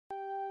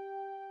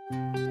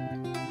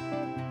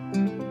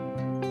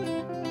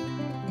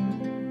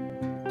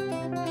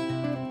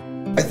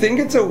I think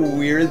it's a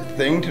weird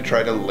thing to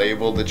try to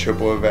label the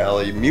Chippewa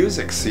Valley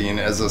music scene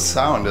as a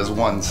sound, as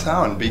one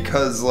sound,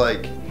 because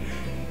like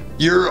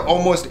you're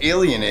almost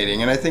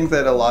alienating, and I think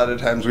that a lot of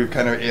times we've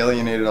kind of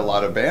alienated a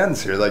lot of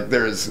bands here. Like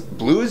there's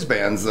blues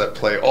bands that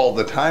play all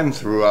the time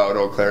throughout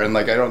Eau Claire, and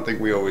like I don't think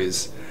we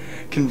always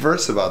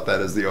converse about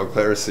that as the Eau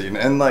Claire scene.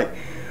 And like,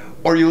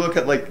 or you look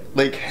at like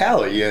Lake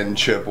Hallie and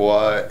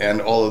Chippewa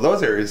and all of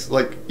those areas,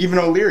 like even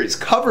O'Leary's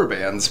cover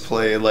bands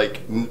play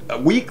like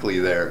weekly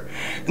there.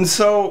 And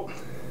so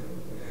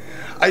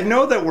I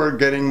know that we're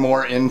getting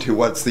more into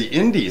what's the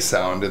indie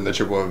sound in the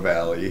Chippewa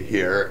Valley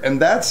here,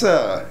 and that's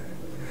a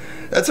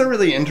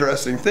really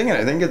interesting thing, and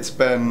I think it's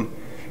been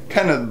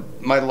kind of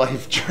my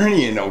life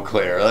journey in Eau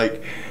Claire.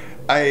 Like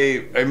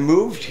I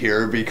moved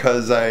here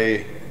because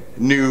I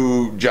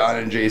knew John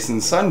and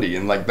Jason Sunday,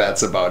 and like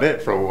that's about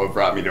it for what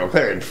brought me to Eau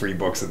Claire, and free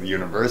books at the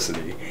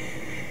university.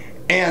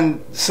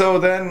 And so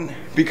then,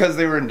 because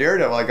they were in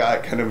Daredevil, I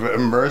got kind of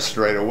immersed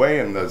right away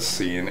in the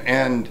scene,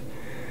 and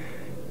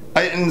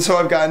so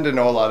I've gotten to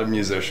know a lot of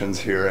musicians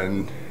here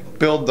and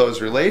build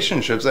those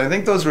relationships. I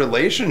think those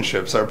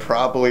relationships are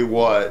probably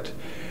what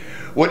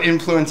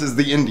influences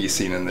the indie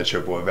scene in the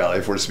Chippewa Valley.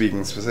 If we're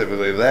speaking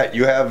specifically of that,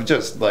 you have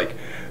just like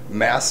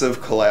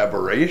massive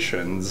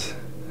collaborations.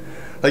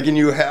 Like, and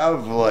you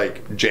have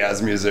like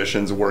jazz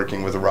musicians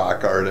working with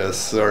rock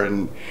artists,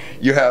 and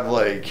you have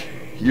like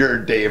your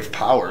Dave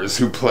Powers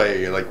who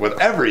play like with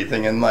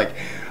everything, and like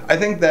I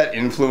think that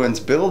influence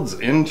builds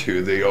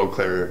into the Eau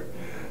Claire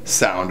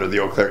sound, or the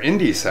Eau Claire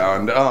indie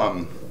sound.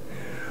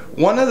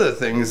 One of the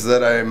things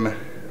that I'm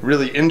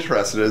really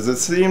interested in is, it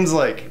seems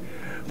like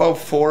about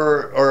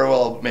 4 or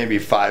well maybe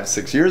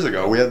 5-6 years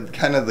ago we had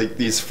kind of like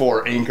these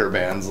 4 anchor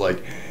bands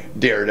like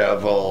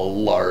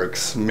Daredevil,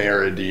 Larks,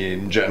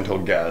 Meridine, Gentle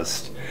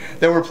Guest,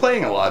 that were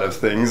playing a lot of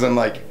things, and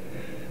like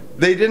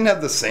they didn't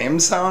have the same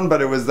sound,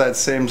 but it was that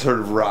same sort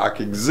of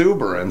rock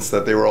exuberance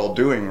that they were all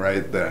doing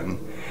right then.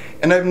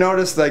 And I've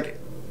noticed like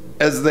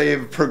as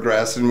they've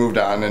progressed and moved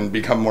on and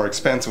become more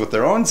expensive with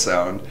their own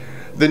sound,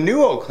 the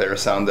new Eau Claire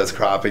sound that's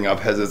cropping up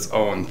has its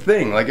own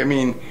thing. Like, I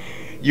mean,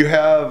 you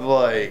have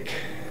like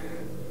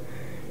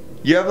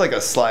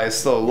a Sly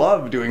Slow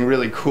Love doing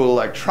really cool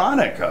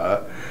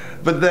electronica,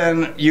 but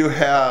then you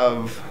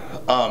have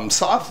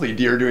Softly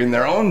Dear doing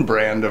their own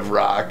brand of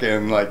rock,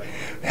 and like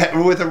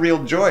with a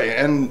real joy.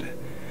 And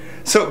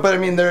so, but I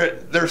mean,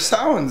 their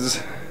sounds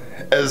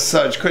as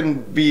such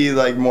couldn't be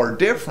like more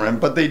different,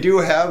 but they do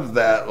have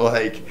that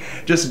like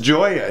just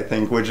joy, I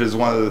think, which is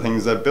one of the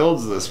things that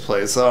builds this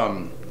place.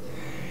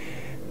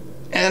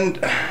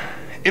 And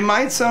it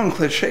might sound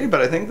cliche,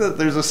 but I think that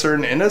there's a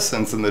certain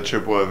innocence in the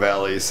Chippewa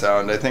Valley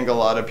sound. I think a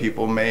lot of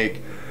people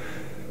make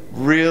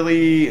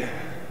really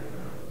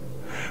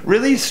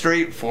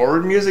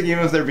straightforward music,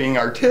 even if they're being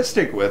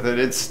artistic with it.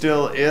 It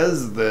still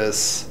is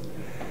this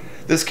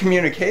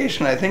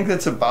communication, I think,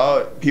 that's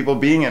about people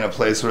being in a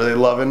place where they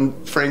love and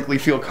frankly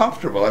feel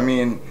comfortable. I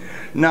mean,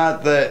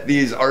 not that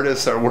these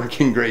artists are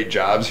working great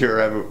jobs here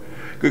or have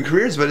good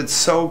careers, but it's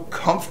so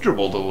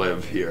comfortable to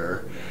live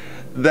here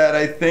that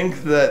I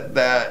think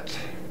that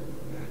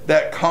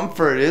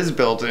comfort is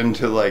built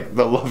into like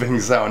the loving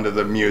sound of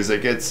the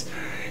music. It's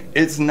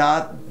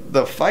not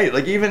the fight.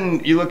 Like,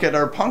 even you look at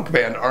our punk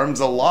band Arms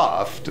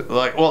Aloft,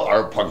 like, well,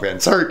 our punk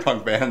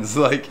bands,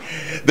 like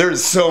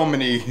there's so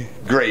many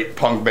great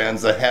punk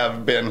bands that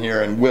have been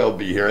here and will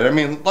be here. And I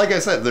mean, like I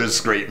said,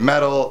 there's great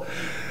metal.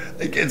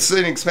 Like, it's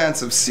an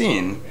expansive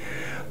scene.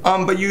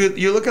 But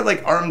you look at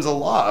like Arms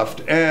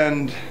Aloft,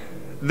 and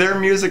their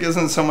music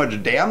isn't so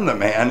much damn the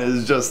man,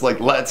 it's just like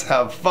let's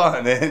have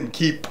fun and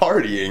keep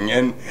partying,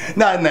 and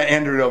not in the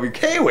Andrew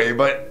WK way,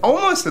 but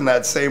almost in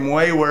that same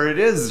way, where it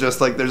is just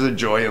like there's a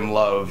joy and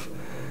love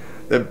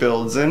that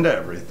builds into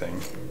everything.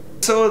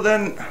 So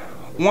then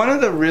one of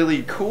the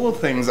really cool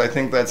things I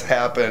think that's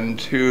happened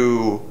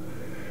to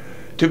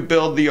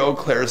build the Eau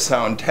Claire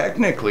sound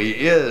technically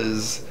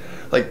is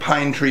like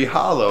Pine Tree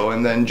Hollow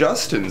and then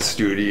Justin's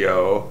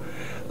studio,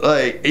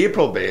 like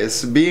April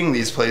Base, being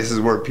these places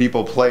where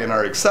people play and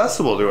are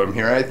accessible to them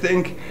here. I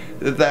think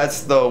that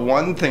that's the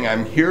one thing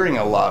I'm hearing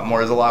a lot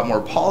more, is a lot more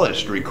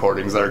polished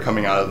recordings that are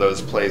coming out of those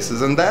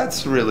places, and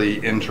that's really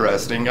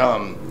interesting.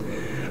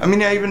 I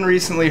mean, I even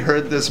recently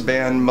heard this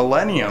band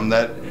Millennium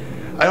that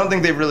I don't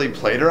think they've really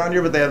played around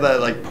here, but they have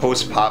that like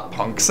post-pop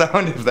punk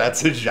sound, if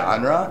that's a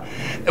genre,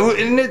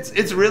 and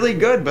it's really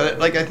good. But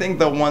like, I think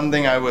the one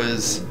thing I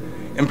was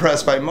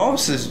impressed by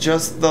most is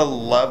just the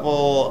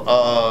level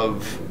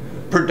of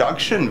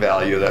production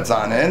value that's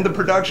on it, and the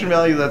production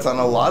value that's on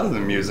a lot of the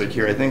music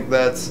here. I think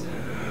that's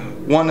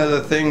one of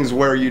the things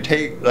where you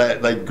take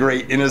that like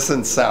great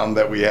innocent sound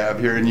that we have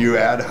here and you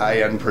add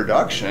high-end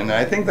production, and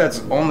I think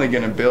that's only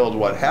going to build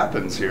what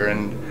happens here,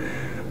 and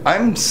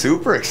I'm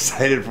super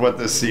excited for what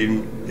this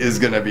scene is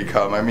going to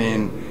become. I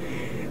mean,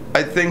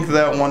 I think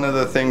that one of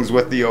the things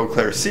with the Eau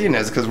Claire scene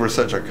is, because we're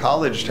such a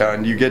college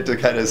town, you get to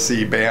kind of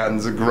see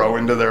bands grow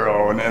into their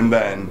own and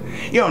then,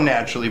 you know,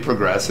 naturally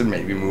progress and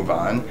maybe move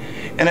on.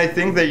 And I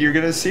think that you're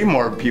gonna see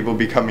more people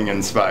becoming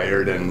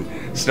inspired and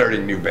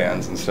starting new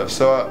bands and stuff.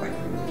 So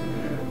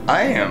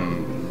I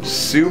am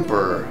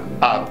super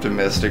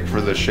optimistic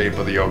for the Shape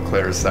of the Eau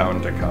Claire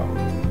sound to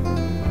come.